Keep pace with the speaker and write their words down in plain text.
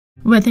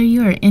Whether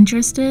you are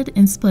interested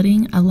in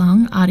splitting a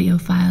long audio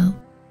file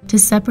to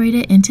separate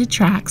it into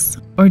tracks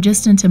or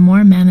just into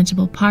more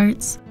manageable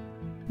parts,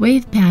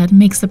 WavePad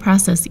makes the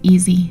process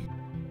easy.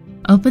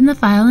 Open the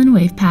file in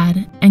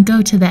WavePad and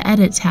go to the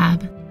Edit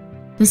tab.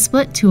 The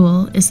Split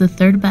tool is the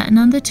third button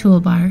on the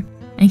toolbar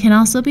and can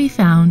also be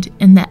found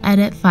in the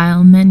Edit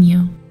File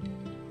menu.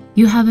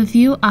 You have a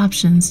few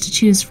options to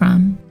choose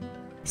from: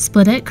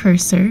 Split at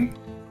Cursor,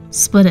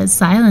 Split at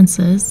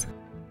Silences,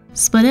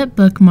 Split at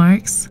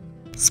Bookmarks,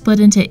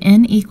 Split into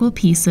n equal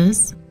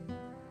pieces,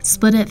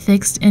 Split at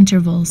fixed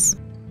intervals.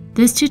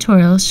 This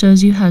tutorial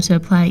shows you how to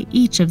apply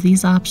each of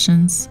these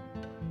options.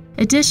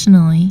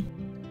 Additionally,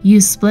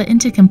 use Split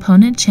into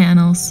component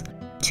channels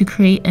to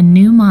create a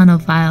new mono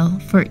file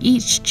for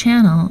each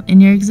channel in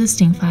your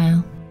existing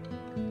file.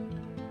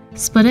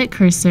 Split at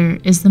Cursor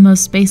is the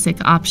most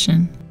basic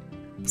option.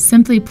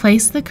 Simply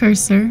place the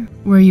cursor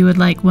where you would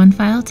like one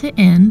file to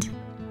end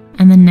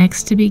and the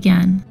next to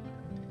begin.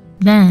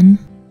 Then,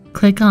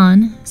 click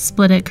on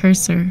Split at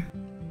Cursor.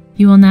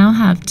 You will now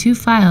have two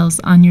files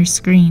on your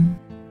screen.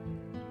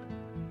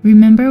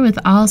 Remember with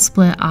all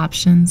split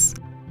options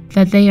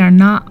that they are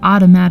not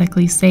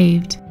automatically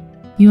saved.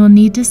 You will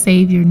need to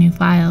save your new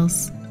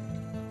files.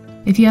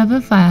 If you have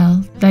a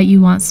file that you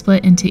want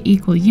split into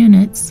equal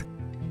units,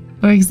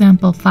 for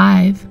example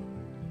 5,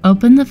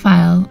 open the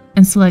file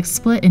and select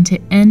Split into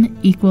n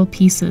equal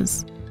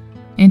pieces.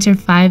 Enter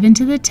 5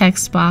 into the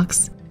text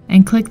box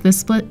and click the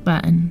Split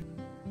button.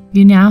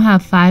 You now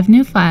have 5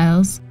 new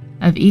files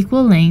of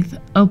equal length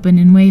open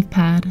in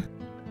WavePad.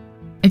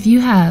 If you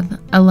have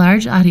a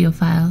large audio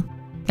file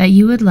that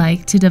you would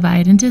like to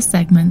divide into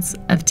segments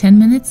of 10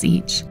 minutes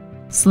each,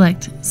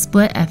 select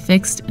Split at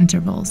fixed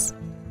intervals.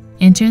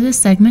 Enter the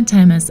segment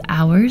time as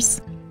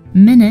hours,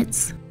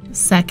 minutes,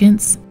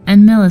 seconds,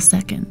 and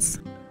milliseconds.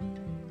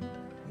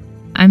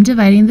 I'm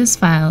dividing this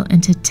file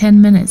into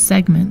 10-minute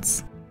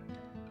segments.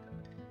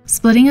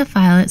 Splitting a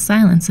file at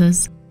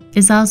silences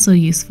is also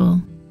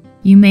useful.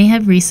 You may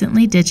have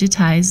recently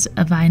digitized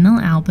a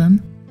vinyl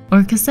album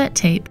or cassette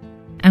tape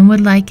and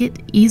would like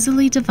it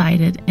easily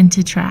divided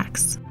into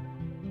tracks.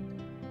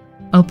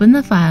 Open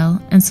the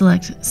file and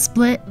select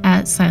Split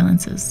at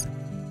Silences.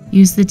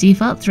 Use the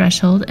default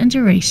threshold and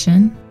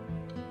duration,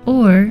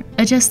 or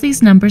adjust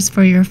these numbers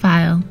for your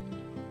file.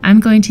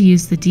 I'm going to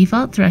use the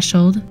default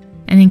threshold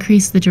and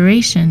increase the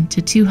duration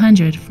to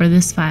 200 for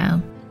this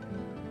file.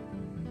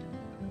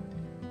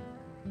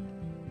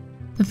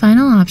 The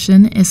final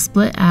option is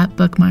Split at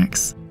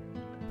Bookmarks.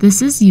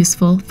 This is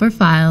useful for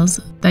files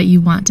that you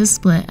want to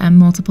split at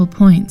multiple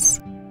points.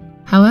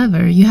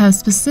 However, you have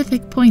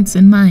specific points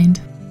in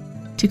mind.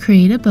 To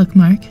create a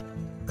bookmark,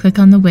 click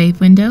on the Wave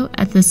window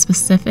at the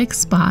specific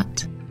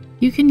spot.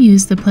 You can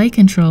use the play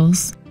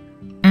controls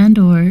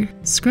and/or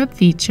scrub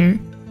feature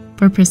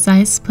for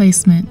precise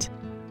placement.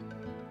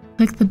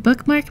 Click the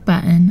Bookmark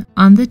button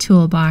on the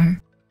toolbar,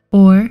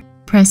 or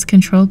press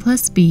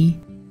Ctrl+B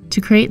to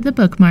create the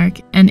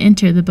bookmark and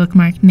enter the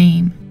bookmark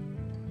name.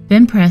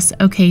 Then press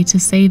OK to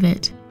save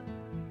it.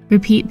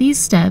 Repeat these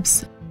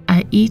steps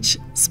at each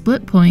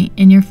split point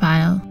in your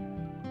file.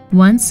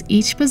 Once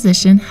each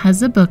position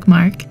has a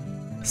bookmark,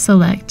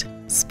 select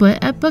Split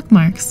at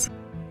Bookmarks.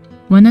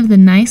 One of the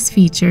nice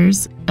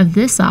features of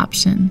this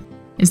option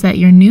is that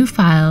your new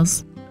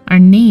files are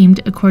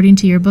named according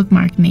to your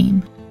bookmark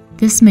name.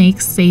 This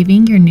makes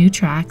saving your new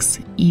tracks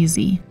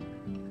easy.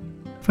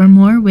 For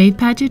more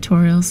WavePad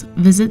tutorials,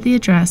 visit the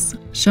address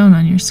shown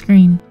on your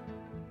screen.